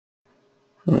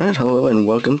Alright, hello and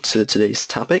welcome to today's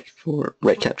topic for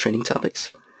REDCap training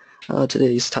topics.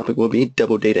 Today's topic will be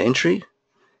double data entry.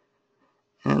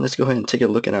 And let's go ahead and take a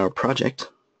look at our project.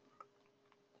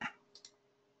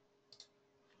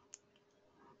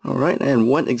 Alright, and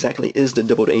what exactly is the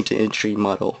double data entry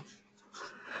model?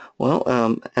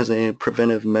 Well, as a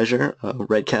preventive measure,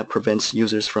 REDCap prevents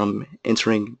users from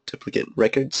entering duplicate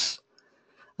records.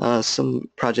 Some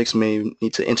projects may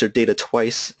need to enter data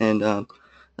twice, and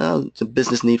the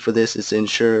business need for this is to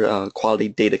ensure quality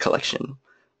data collection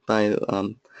by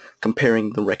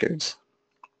comparing the records.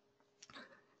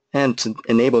 And to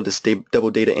enable this double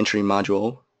data entry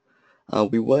module,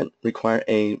 we would require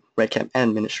a REDCap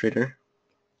administrator.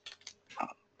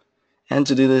 And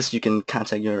to do this, you can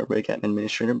contact your REDCap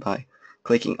administrator by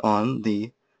clicking on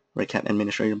the REDCap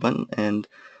administrator button, and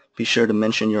be sure to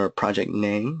mention your project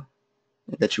name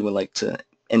that you would like to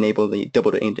enable the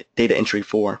double data entry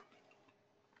for.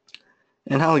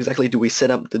 And how exactly do we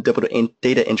set up the double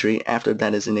data entry after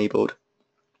that is enabled?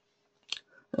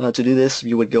 To do this,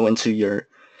 you would go into your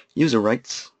user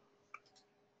rights.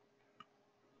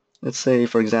 Let's say,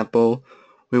 for example,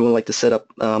 we would like to set up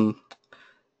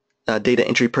a data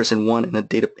entry person 1 and a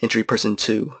data entry person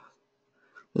 2.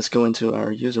 Let's go into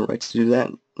our user rights to do that.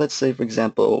 Let's say, for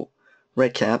example,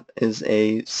 REDCap is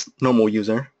a normal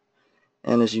user,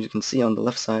 and as you can see on the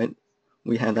left side,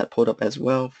 we have that pulled up as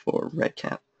well for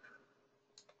REDCap.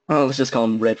 Well, let's just call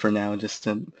him Red for now, just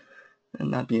to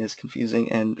not be as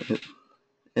confusing, and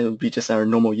it will be just our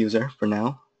normal user for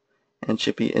now, and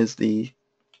Chippy is the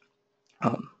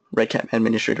REDCap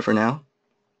administrator for now.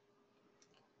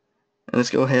 And let's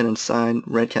go ahead and assign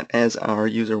REDCap as our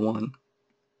user 1.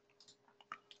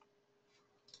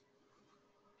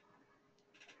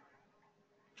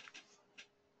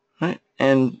 Right,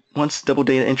 and once double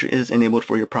data entry is enabled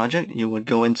for your project, you would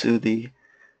go into the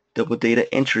double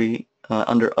data entry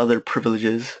under other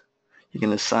privileges. You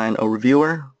can assign a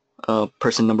reviewer,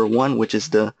 person number 1, which is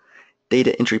the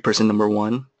data entry person number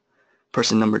 1,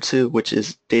 person number 2, which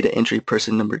is data entry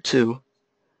person number 2.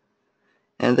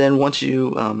 And then once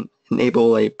you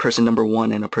enable a person number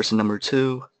 1 and a person number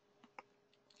 2,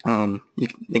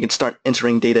 they can start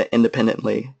entering data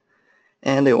independently,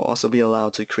 and they will also be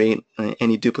allowed to create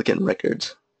any duplicate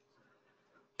records.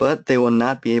 But they will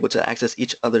not be able to access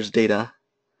each other's data,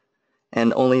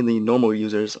 and only the normal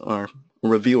users or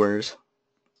reviewers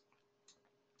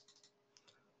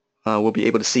will be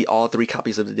able to see all 3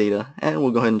 copies of the data, and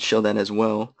we'll go ahead and show that as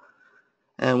well.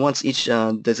 And once each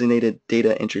designated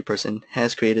data entry person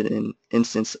has created an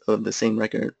instance of the same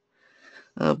record,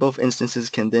 both instances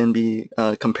can then be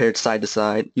compared side to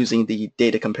side using the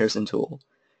data comparison tool.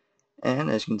 And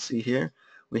as you can see here,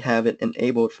 we have it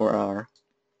enabled for our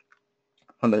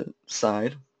on the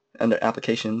side under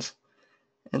applications.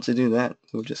 And to do that,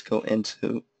 we'll just go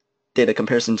into data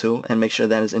comparison tool and make sure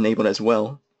that is enabled as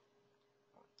well,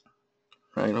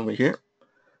 right over here.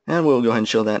 And we'll go ahead and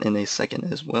show that in a second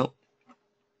as well.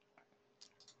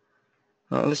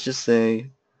 Let's just say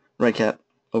REDCap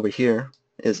over here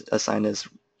is assigned as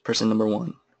person number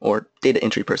 1, or data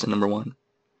entry person number 1.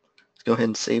 Let's go ahead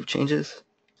and save changes.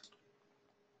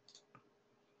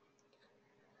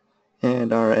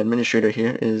 And our administrator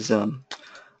here is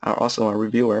also our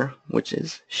reviewer, which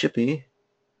is Shippy.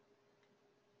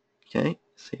 Okay,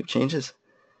 save changes.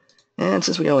 And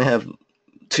since we only have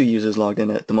 2 users logged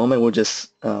in at the moment, we'll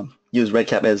just use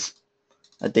REDCap as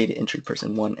a data entry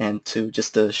person 1 and 2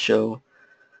 just to show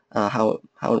how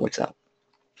it works out.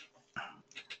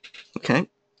 Okay,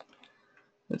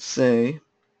 let's say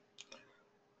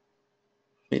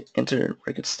we enter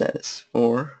record status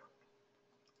for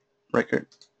record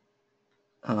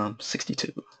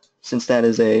 62. Since that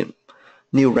is a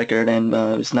new record and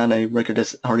it's not a record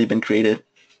that's already been created.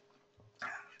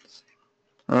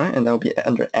 Alright, and that will be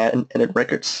under add and edit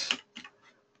records.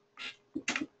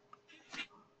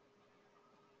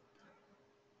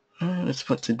 Alright, let's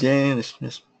put today, let's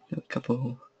just do a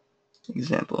couple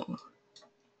examples.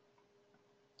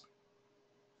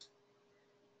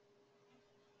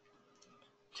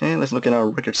 Okay, let's look at our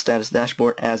record status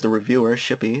dashboard as the reviewer,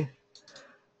 Shippy,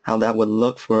 how that would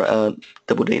look for a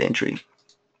double data entry.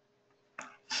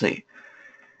 Let's see.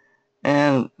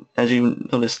 And as you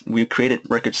notice, we created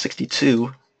record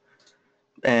 62,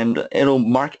 and it'll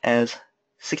mark as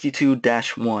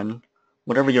 62-1,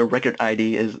 whatever your record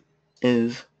ID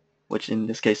is, which in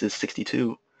this case is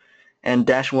 62. And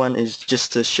 -1 is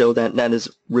just to show that that is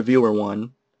reviewer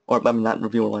 1, or I mean not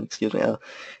reviewer 1, excuse me,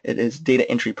 it is data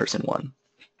entry person 1.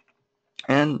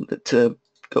 And to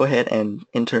go ahead and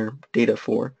enter data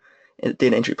for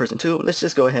data entry person 2, let's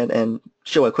just go ahead and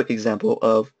show a quick example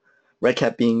of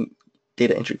REDCap being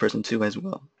data entry person 2 as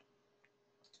well.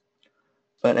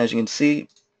 But as you can see,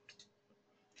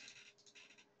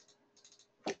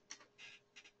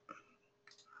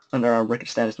 under our record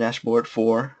status dashboard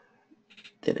for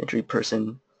data entry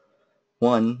person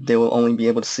 1, they will only be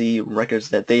able to see records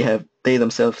that they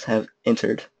themselves have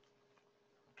entered.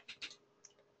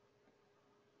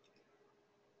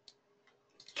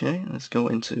 Okay, let's go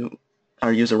into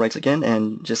our user rights again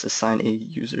and just assign a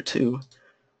user 2.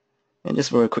 And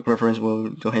just for a quick reference, we'll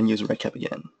go ahead and use REDCap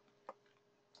again.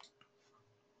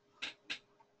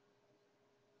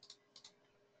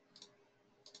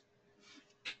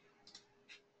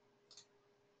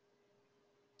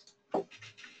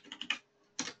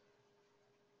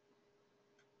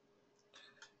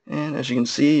 And as you can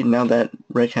see, now that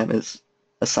REDCap is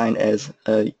assigned as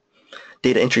a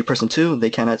data entry person 2, they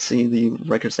cannot see the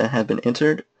records that have been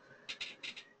entered.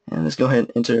 And let's go ahead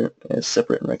and enter a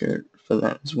separate record for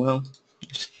that as well.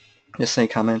 Just say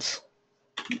comments,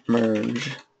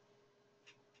 merge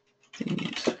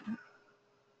these.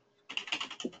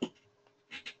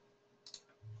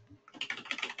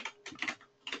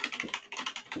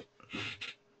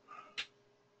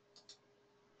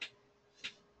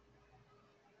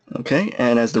 Okay,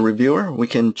 and as the reviewer, we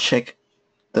can check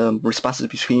the responses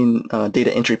between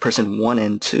data entry person 1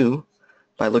 and 2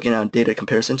 by looking at data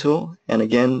comparison tool. And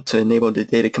again, to enable the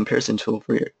data comparison tool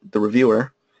for the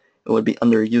reviewer, it would be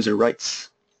under user rights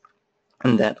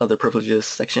in that other privileges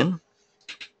section.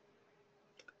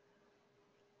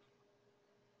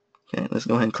 Okay, let's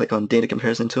go ahead and click on data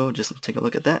comparison tool just to take a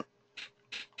look at that.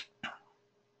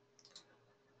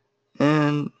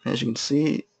 And as you can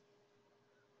see,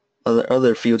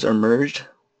 other fields are merged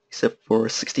except for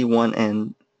 61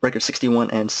 and record 61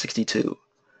 and 62.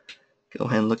 Go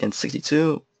ahead and look at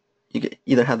 62. You can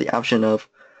either have the option of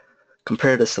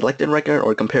compare the selected record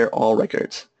or compare all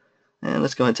records. And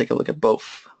let's go ahead and take a look at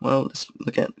both. Well, let's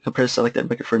look at compare selected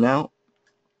record for now.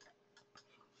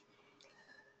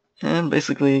 And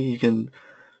basically you can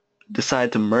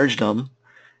decide to merge them,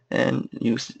 and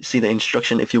you see the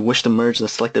instruction if you wish to merge the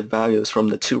selected values from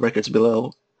the 2 records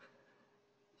below.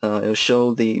 It will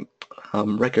show the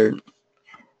record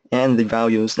and the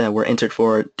values that were entered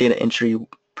for data entry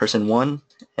person 1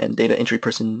 and data entry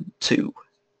person 2.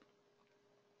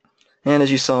 And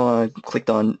as you saw, I clicked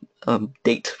on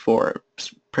date for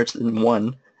person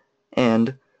 1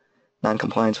 and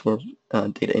non-compliance for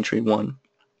data entry 1.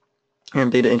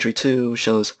 And data entry 2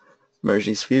 shows merge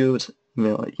these fields,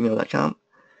 email at email.com.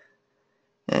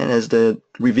 And as the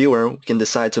reviewer, we can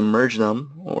decide to merge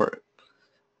them or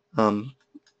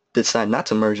decide not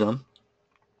to merge them.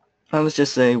 Let's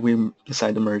just say we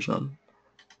decide to merge them.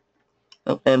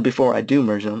 Oh, and before I do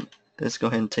merge them, let's go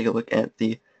ahead and take a look at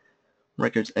the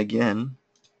records again,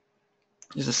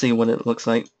 just to see what it looks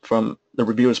like from the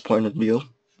reviewer's point of view.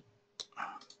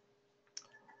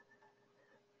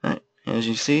 Alright, as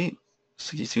you see,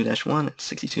 62-1 and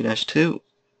 62-2.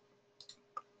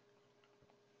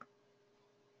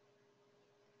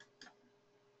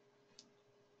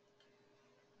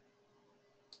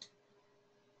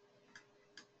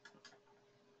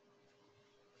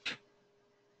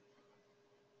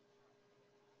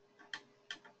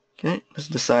 Okay, let's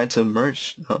decide to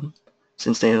merge them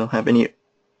since they don't have any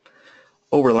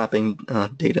overlapping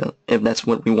data, if that's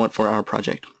what we want for our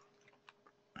project.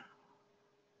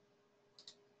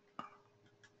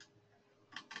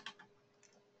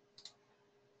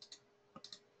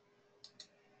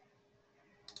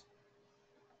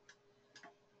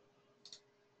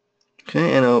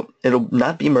 Okay, and it'll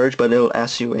not be merged, but it'll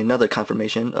ask you another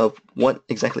confirmation of what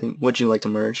exactly would you like to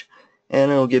merge,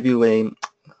 and it'll give you a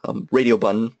radio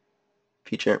button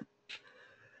feature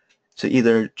to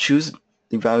either choose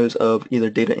the values of either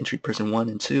data entry person 1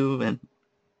 and 2, and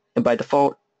by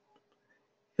default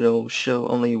it'll show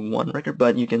only one record,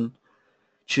 but you can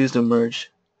choose to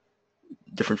merge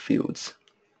different fields.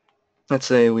 Let's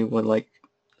say we would like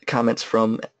comments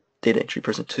from data entry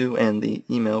person 2 and the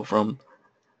email from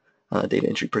data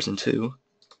entry person 2.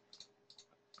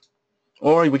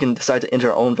 Or we can decide to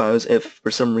enter our own values if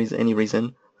for some reason, any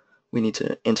reason, we need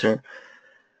to enter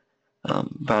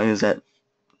values that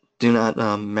do not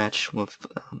match with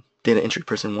data entry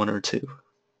person 1 or 2.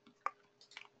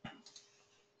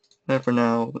 And for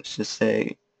now, let's just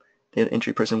say data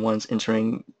entry person 1 is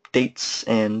entering dates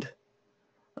and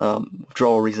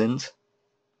withdrawal reasons,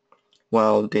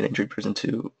 while data entry person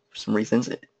 2, for some reasons,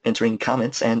 entering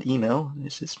comments and email.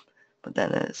 Let's just put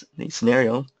that as the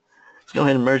scenario. Let's go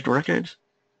ahead and merge the records.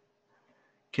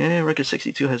 Okay, record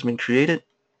 62 has been created.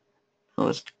 Now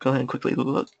let's go ahead and quickly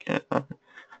look at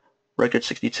record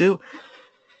 62.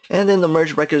 And then the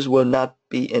merged records will not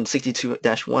be in 62-1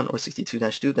 or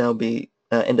 62-2. That'll be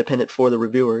independent for the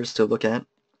reviewers to look at.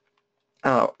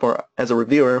 As a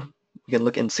reviewer, you can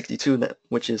look in 62,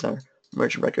 which is our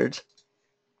merged records.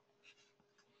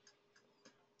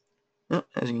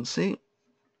 As you can see,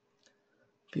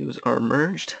 views are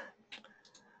merged.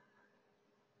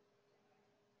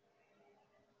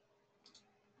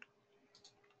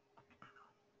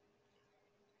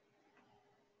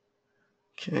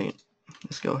 Okay,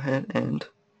 let's go ahead and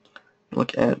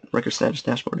look at record status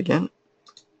dashboard again.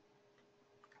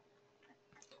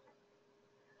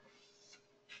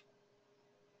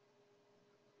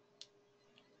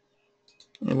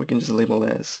 And we can just label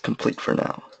it as complete for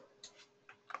now.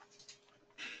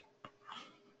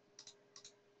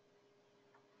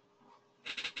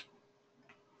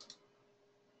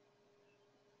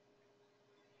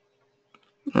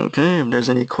 Okay, if there's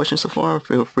any questions so far,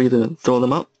 feel free to throw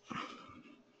them up.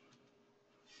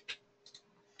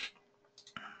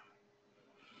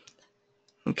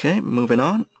 Okay, moving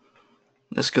on.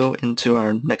 Let's go into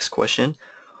our next question.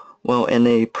 Well, in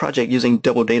a project using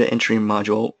double data entry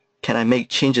module, can I make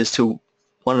changes to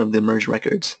one of the merged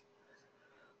records?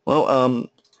 Well,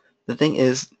 the thing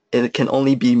is, it can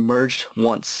only be merged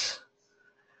once.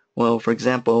 Well, for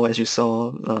example, as you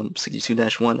saw,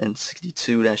 62-1 and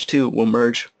 62-2 will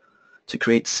merge to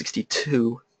create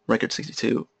 62, record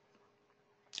 62.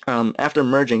 After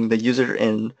merging, the user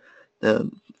in the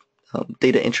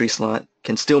data entry slot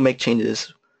can still make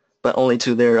changes, but only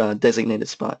to their designated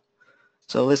spot.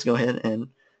 So let's go ahead and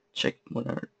check what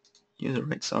our user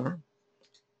rights are.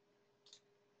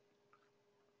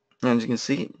 And as you can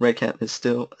see, REDCap is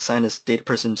still assigned as data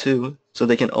person 2, so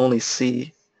they can only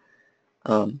see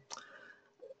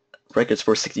records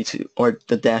for 62, or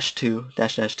the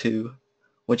 -2,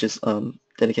 which is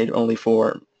dedicated only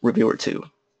for reviewer 2.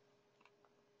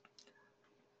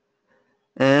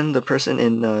 And the person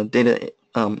in the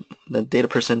data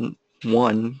person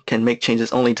 1 can make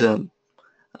changes only to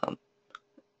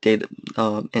data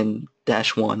in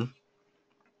 -1.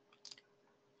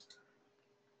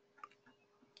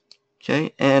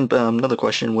 Okay, and another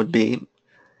question would be,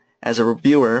 as a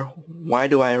reviewer, why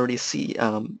do I already see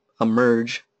a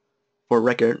merge for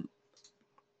record?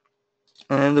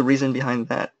 And the reason behind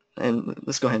that, and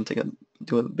let's go ahead and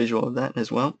do a visual of that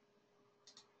as well.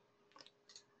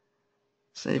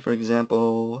 Say, for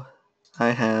example,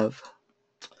 I have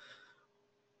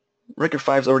record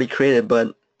 5 is already created,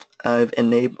 but I've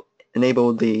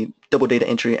enabled the double data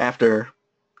entry after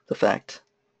the fact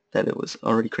that it was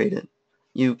already created.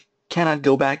 You cannot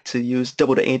go back to use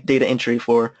double data entry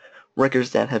for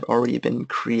records that have already been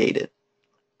created.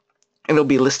 It'll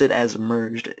be listed as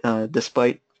merged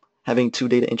despite having 2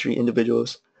 data entry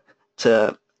individuals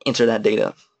to enter that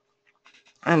data.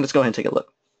 And let's go ahead and take a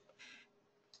look.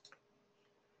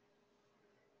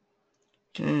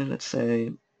 Okay, let's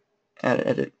say add and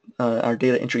edit our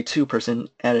data entry 2 person,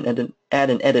 add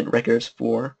and edit records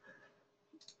for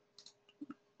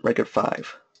record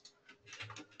 5.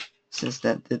 Since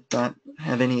that did not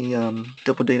have any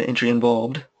double data entry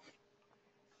involved.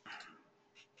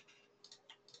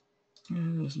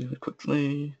 Let's do it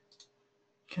quickly.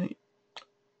 Okay,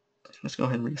 let's go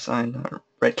ahead and reassign our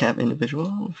REDCap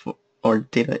individual or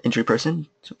data entry person.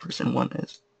 So person 1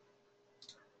 is.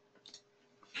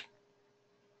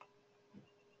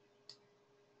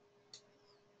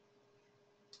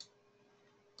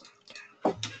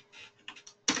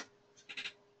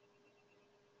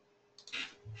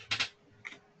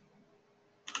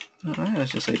 Alright,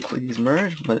 let's just say please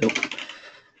merge, but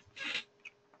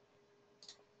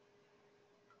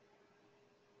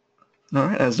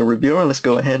alright, as the reviewer, let's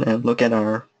go ahead and look at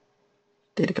our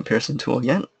data comparison tool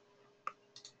again.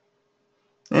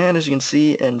 And as you can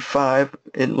see in 5,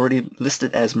 it already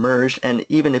listed as merged, and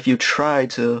even if you try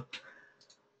to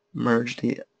merge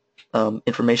the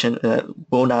information that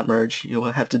will not merge, you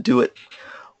will have to do it.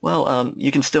 Well,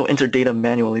 you can still enter data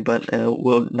manually, but it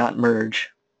will not merge.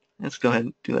 Let's go ahead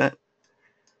and do that.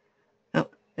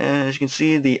 Yep. And as you can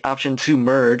see, the option to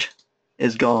merge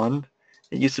is gone.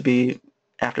 It used to be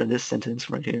after this sentence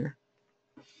right here.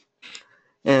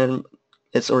 And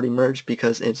it's already merged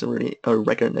because it's already a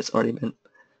record that's already been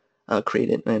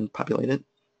created and populated.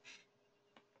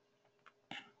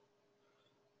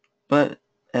 But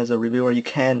as a reviewer, you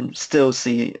can still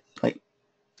see like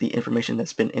the information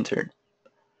that's been entered.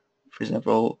 For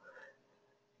example,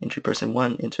 entry person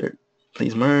 1 entered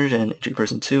please merge, and entry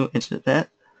person 2 entered that.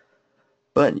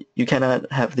 But you cannot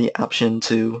have the option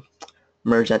to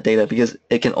merge that data because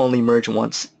it can only merge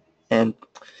once, and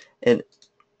it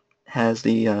has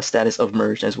the status of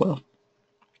merged as well.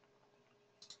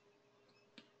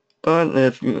 But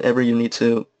if ever you need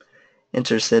to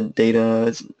enter said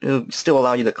data, it'll still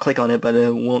allow you to click on it, but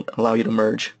it won't allow you to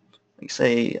merge. Like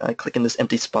say I click in this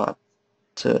empty spot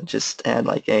to just add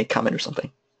like a comment or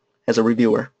something as a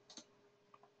reviewer.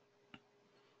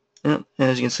 Yeah,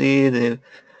 as you can see,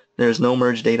 there's no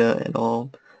merge data at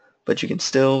all, but you can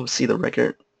still see the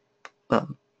record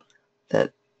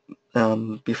that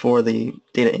before the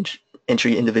data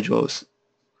entry individuals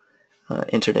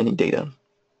entered any data.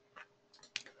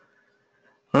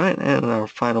 All right, and our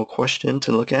final question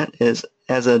to look at is,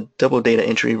 as a double data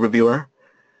entry reviewer,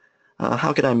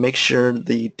 how can I make sure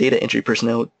the data entry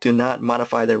personnel do not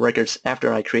modify their records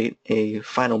after I create a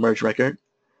final merge record?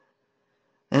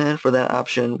 And for that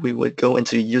option, we would go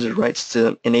into user rights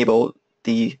to enable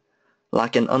the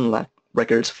lock and unlock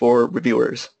records for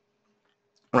reviewers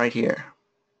right here.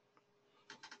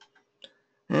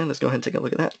 And let's go ahead and take a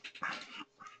look at that.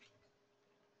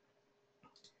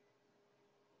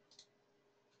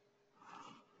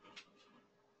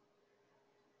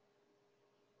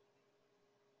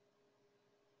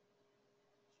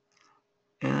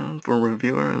 And for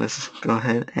reviewer, let's go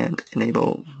ahead and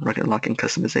enable record locking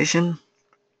customization.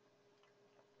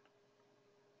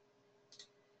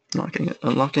 Locking,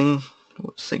 unlocking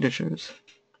signatures.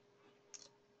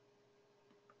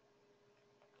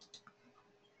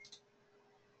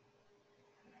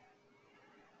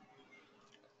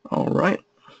 All right,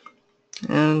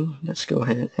 and let's go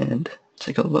ahead and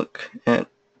take a look at,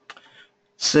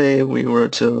 say we were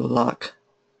to lock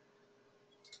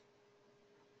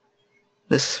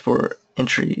this for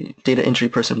data entry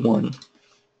person 1.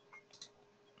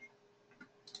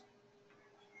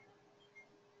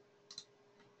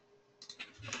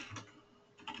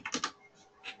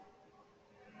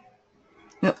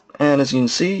 Yep, and as you can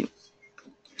see,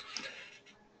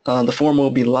 the form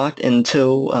will be locked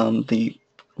until the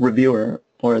reviewer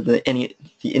or the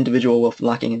individual with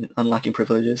locking and unlocking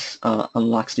privileges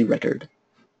unlocks the record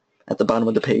at the bottom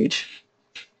of the page.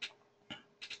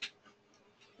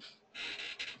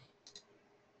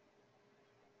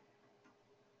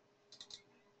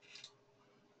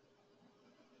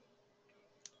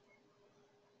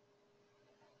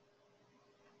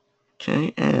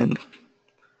 Okay, and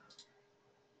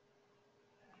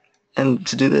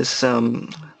to do this, the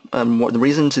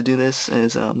reason to do this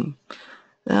is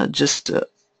just to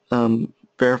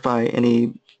verify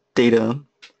any data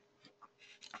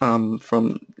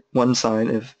from one side,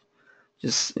 if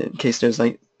just in case there's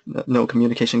like no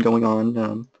communication going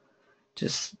on,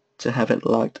 just to have it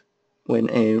locked when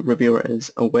a reviewer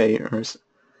is away or is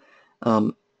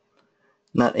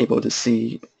not able to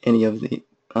see any of the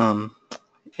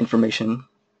information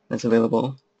that's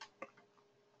available.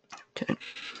 Okay.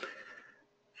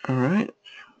 All right.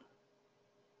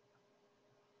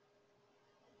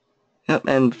 Yep.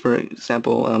 And for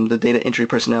example, the data entry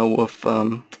personnel with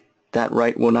that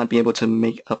right will not be able to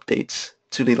make updates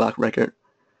to the lock record,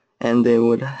 and they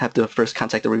would have to first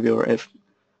contact the reviewer if,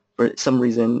 for some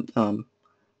reason,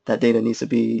 that data needs to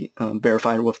be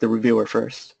verified with the reviewer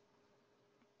first.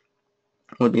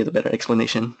 Would be the better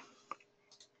explanation.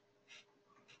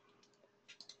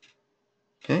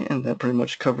 Okay, and that pretty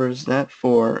much covers that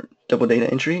for double data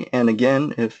entry. And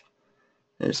again, if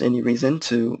there's any reason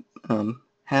to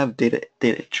have data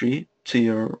entry to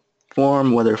your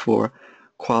form, whether for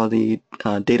quality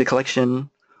data collection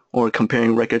or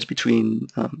comparing records between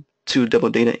two double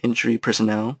data entry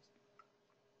personnel,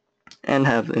 and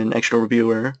have an extra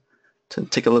reviewer to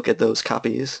take a look at those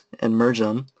copies and merge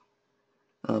them,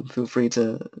 feel free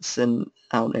to send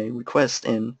out a request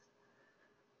to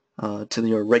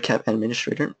your REDCap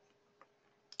administrator,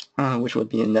 which would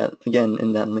be in that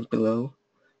link below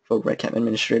for REDCap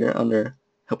administrator under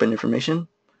help and information.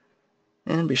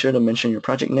 And be sure to mention your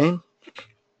project name.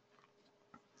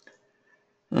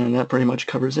 And that pretty much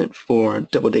covers it for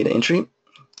double data entry.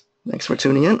 Thanks for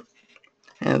tuning in,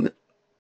 and